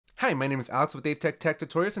Hi, my name is Alex with Tech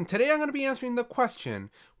Tutorials, and today I'm going to be answering the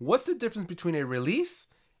question, what's the difference between a release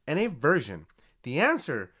and a version? The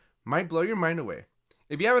answer might blow your mind away.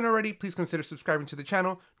 If you haven't already, please consider subscribing to the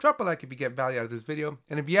channel, drop a like if you get value out of this video,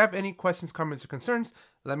 and if you have any questions, comments, or concerns,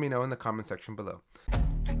 let me know in the comment section below.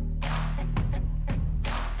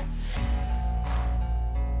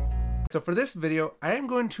 So for this video, I am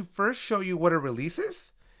going to first show you what a release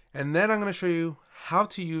is, and then I'm going to show you how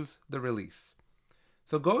to use the release.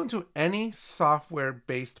 So go into any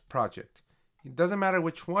software-based project. It doesn't matter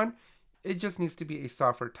which one, it just needs to be a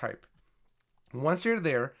software type. Once you're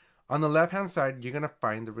there, on the left-hand side, you're gonna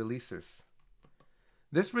find the releases.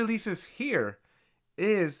 This releases here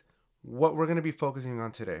is what we're gonna be focusing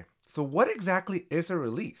on today. So what exactly is a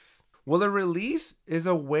release? Well, a release is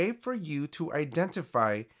a way for you to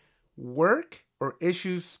identify work or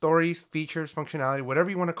issues, stories, features, functionality, whatever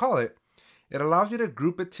you wanna call it. It allows you to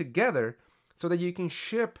group it together so that you can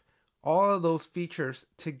ship all of those features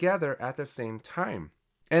together at the same time.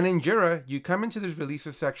 And in Jira, you come into this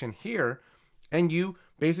releases section here, and you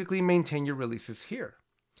basically maintain your releases here.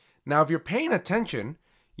 Now, if you're paying attention,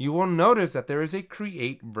 you will notice that there is a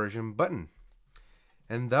create version button.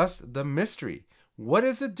 And thus the mystery. What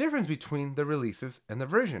is the difference between the releases and the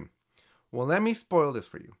version? Well, let me spoil this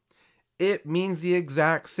for you. It means the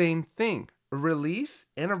exact same thing. A release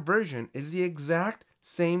and a version is the exact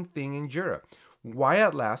same thing in Jira. Why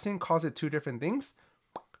Atlassian calls it two different things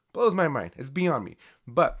blows my mind. It's beyond me.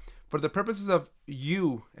 But for the purposes of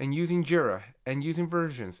you and using Jira and using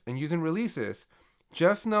versions and using releases,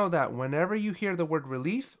 just know that whenever you hear the word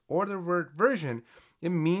release or the word version, it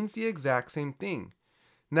means the exact same thing.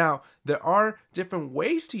 Now, there are different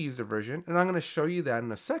ways to use the version, and I'm going to show you that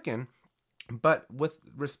in a second. But with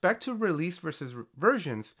respect to release versus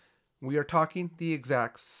versions, we are talking the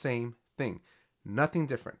exact same thing. Nothing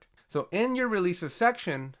different. So in your releases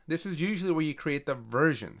section, this is usually where you create the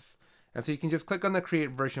versions. And so you can just click on the create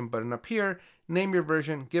version button up here, name your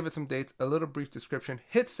version, give it some dates, a little brief description,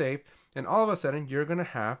 hit save, and all of a sudden you're going to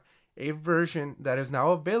have a version that is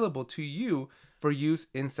now available to you for use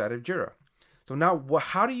inside of Jira. So now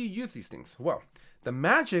how do you use these things? Well, the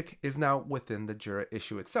magic is now within the Jira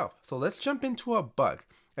issue itself. So let's jump into a bug.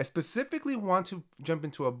 I specifically want to jump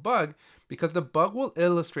into a bug because the bug will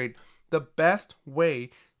illustrate the best way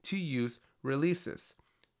to use releases.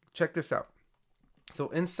 Check this out. So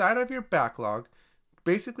inside of your backlog,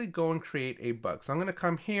 basically go and create a bug. So I'm going to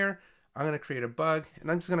come here, I'm going to create a bug,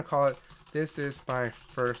 and I'm just going to call it, this is my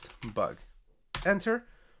first bug. Enter.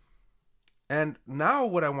 And now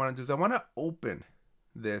what I want to do is I want to open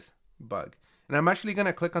this bug. And I'm actually going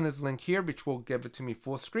to click on this link here, which will give it to me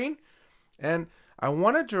full screen. And I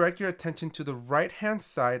want to direct your attention to the right-hand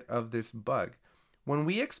side of this bug. When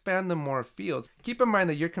we expand the more fields, keep in mind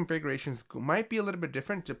that your configurations might be a little bit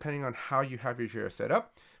different depending on how you have your Jira set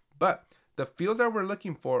up. But the fields that we're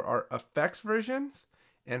looking for are effects versions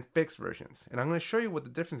and fixed versions. And I'm going to show you what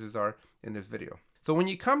the differences are in this video. So when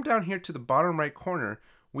you come down here to the bottom right corner,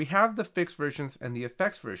 we have the fixed versions and the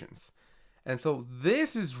effects versions. And so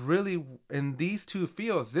this is really, in these two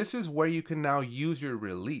fields, this is where you can now use your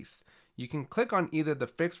release. You can click on either the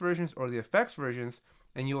fixed versions or the effects versions,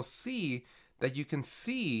 and you'll see that you can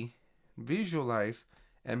visualize,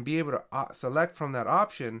 and be able to select from that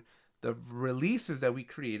option the releases that we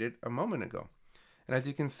created a moment ago. And as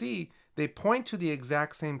you can see, they point to the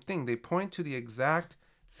exact same thing. They point to the exact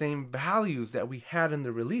same values that we had in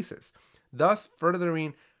the releases, thus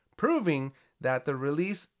proving that the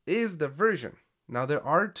release is the version. Now there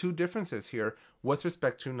are two differences here with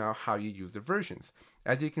respect to now how you use the versions.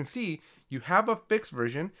 As you can see, you have a fixed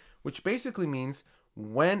version, which basically means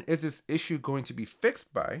when is this issue going to be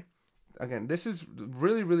fixed by? Again, this is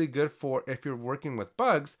really, really good for if you're working with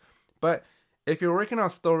bugs, but if you're working on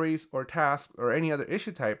stories or tasks or any other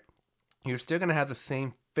issue type, you're still going to have the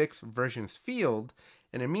same fixed versions field,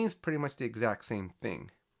 and it means pretty much the exact same thing.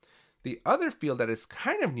 The other field that is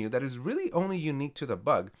kind of new, that is really only unique to the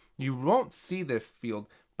bug, you won't see this field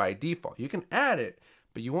by default. You can add it,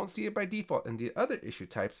 but you won't see it by default. And the other issue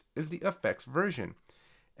types is the effects version.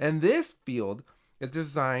 And this field is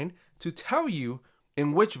designed to tell you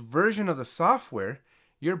in which version of the software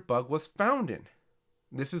your bug was found in.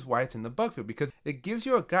 This is why it's in the bug field, because it gives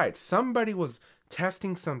you a guide. Somebody was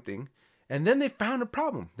testing something, and then they found a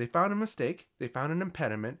problem. They found a mistake. They found an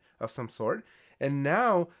impediment of some sort. And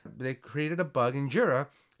now they created a bug in Jira,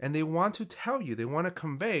 and they want to tell you, they want to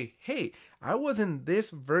convey, hey, I was in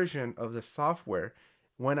this version of the software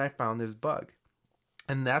when I found this bug.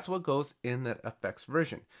 And that's what goes in that effects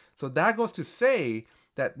version. So that goes to say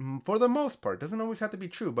that for the most part, doesn't always have to be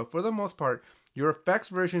true, but for the most part, your effects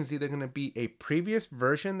version is either going to be a previous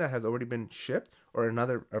version that has already been shipped or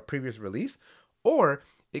a previous release, or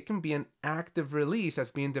it can be an active release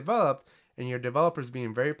that's being developed and your developers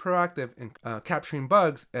being very proactive in capturing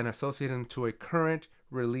bugs and associating them to a current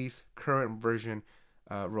release, current version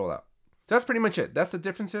rollout. So that's pretty much it. That's the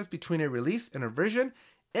differences between a release and a version.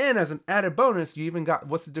 And as an added bonus, you even got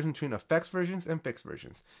what's the difference between effects versions and fixed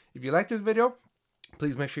versions. If you like this video,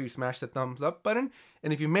 please make sure you smash the thumbs up button.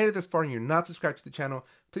 And if you made it this far and you're not subscribed to the channel,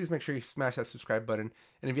 please make sure you smash that subscribe button.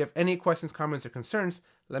 And if you have any questions, comments, or concerns,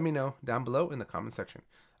 let me know down below in the comment section.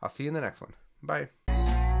 I'll see you in the next one. Bye.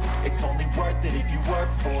 It's only worth it if you work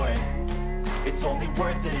for it. It's only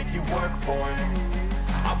worth it if you work for it.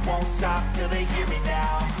 I won't stop till they hear me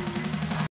now.